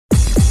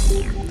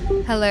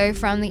Hello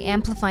from the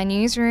Amplify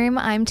newsroom,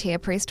 I'm Tia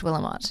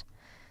Priest-Willamot.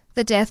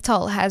 The death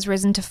toll has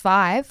risen to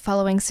 5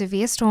 following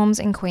severe storms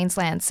in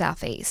Queensland's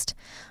southeast.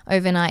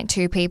 Overnight,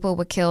 2 people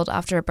were killed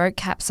after a boat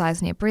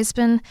capsized near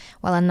Brisbane,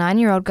 while a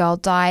 9-year-old girl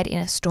died in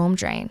a storm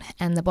drain,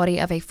 and the body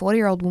of a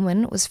 40-year-old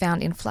woman was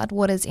found in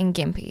floodwaters in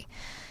Gympie.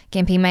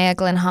 Gympie Mayor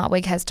Glenn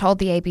Hartwig has told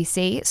the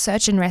ABC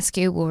search and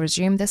rescue will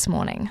resume this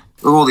morning.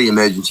 All the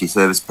emergency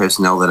service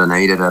personnel that are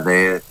needed are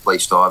there.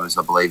 Police divers,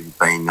 I believe, have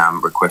been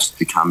requested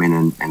to come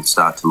in and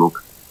start to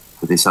look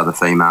for this other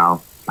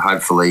female.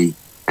 Hopefully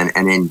an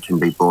end can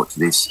be brought to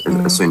this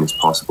as soon as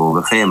possible.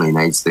 The family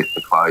needs the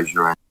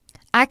closure.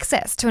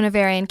 Access to an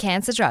ovarian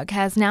cancer drug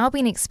has now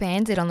been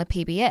expanded on the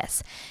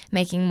PBS,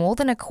 making more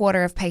than a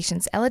quarter of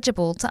patients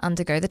eligible to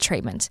undergo the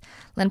treatment.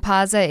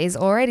 Lynparza is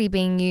already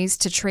being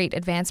used to treat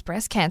advanced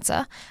breast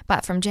cancer,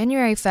 but from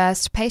January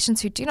 1st,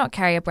 patients who do not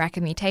carry a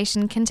BRCA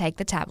mutation can take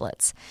the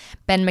tablets.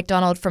 Ben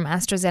McDonald from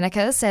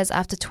AstraZeneca says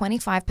up to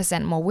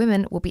 25% more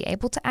women will be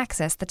able to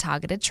access the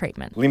targeted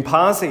treatment.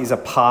 Lynparza is a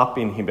PARP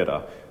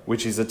inhibitor,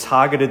 which is a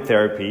targeted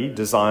therapy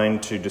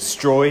designed to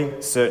destroy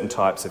certain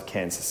types of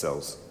cancer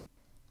cells.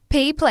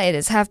 Pea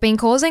platers have been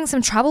causing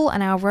some trouble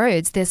on our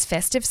roads this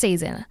festive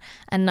season.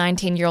 A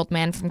 19-year-old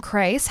man from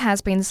Crace has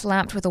been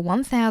slapped with a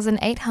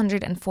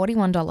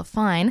 $1,841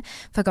 fine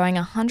for going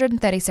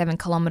 137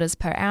 kilometres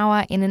per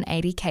hour in an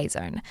 80k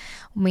zone.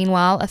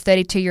 Meanwhile, a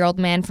 32-year-old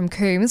man from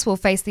Coombs will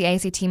face the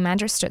ACT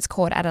Magistrates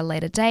Court at a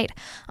later date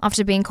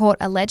after being caught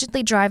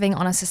allegedly driving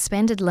on a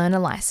suspended learner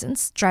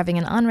licence, driving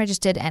an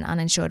unregistered and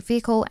uninsured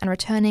vehicle and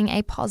returning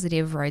a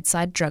positive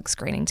roadside drug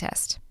screening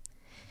test.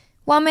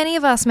 While many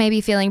of us may be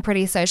feeling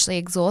pretty socially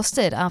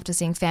exhausted after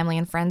seeing family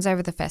and friends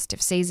over the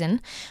festive season,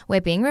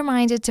 we're being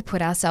reminded to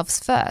put ourselves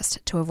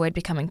first to avoid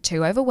becoming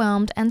too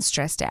overwhelmed and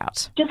stressed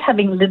out. Just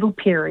having little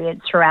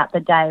periods throughout the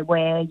day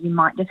where you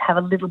might just have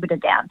a little bit of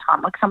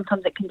downtime. Like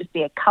sometimes it can just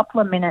be a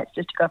couple of minutes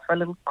just to go for a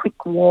little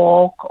quick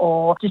walk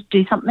or just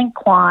do something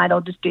quiet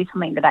or just do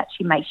something that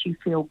actually makes you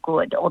feel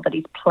good or that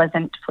is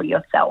pleasant for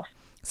yourself.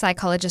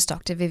 Psychologist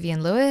Dr.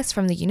 Vivian Lewis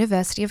from the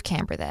University of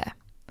Canberra there.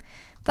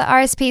 The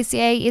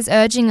RSPCA is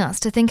urging us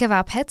to think of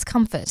our pets'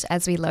 comfort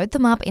as we load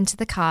them up into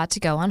the car to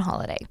go on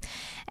holiday.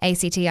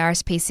 ACT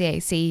RSPCA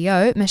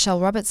CEO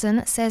Michelle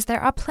Robertson says there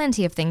are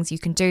plenty of things you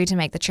can do to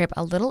make the trip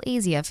a little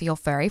easier for your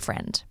furry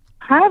friend.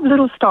 Have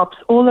little stops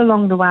all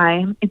along the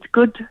way. It's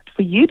good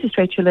for you to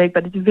stretch your leg,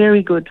 but it's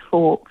very good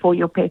for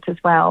your pet as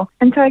well.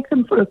 And take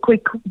them for a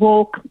quick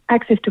walk,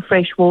 access to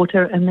fresh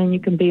water, and then you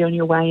can be on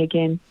your way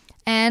again.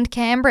 And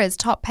Canberra's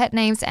top pet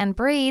names and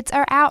breeds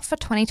are out for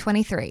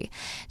 2023.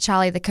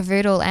 Charlie the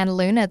Cavoodle and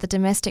Luna the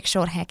domestic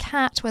short-hair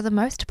cat were the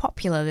most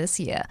popular this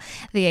year.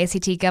 The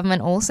ACT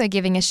government also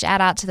giving a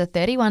shout-out to the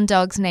 31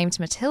 dogs named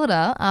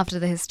Matilda after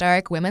the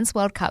historic Women's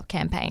World Cup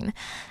campaign,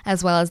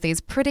 as well as these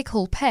pretty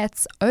cool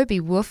pets,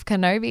 Obi-Wan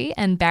Kenobi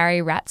and Barry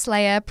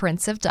Ratslayer,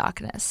 Prince of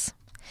Darkness.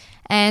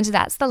 And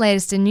that's the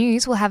latest in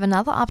news. We'll have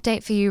another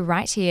update for you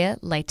right here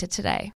later today.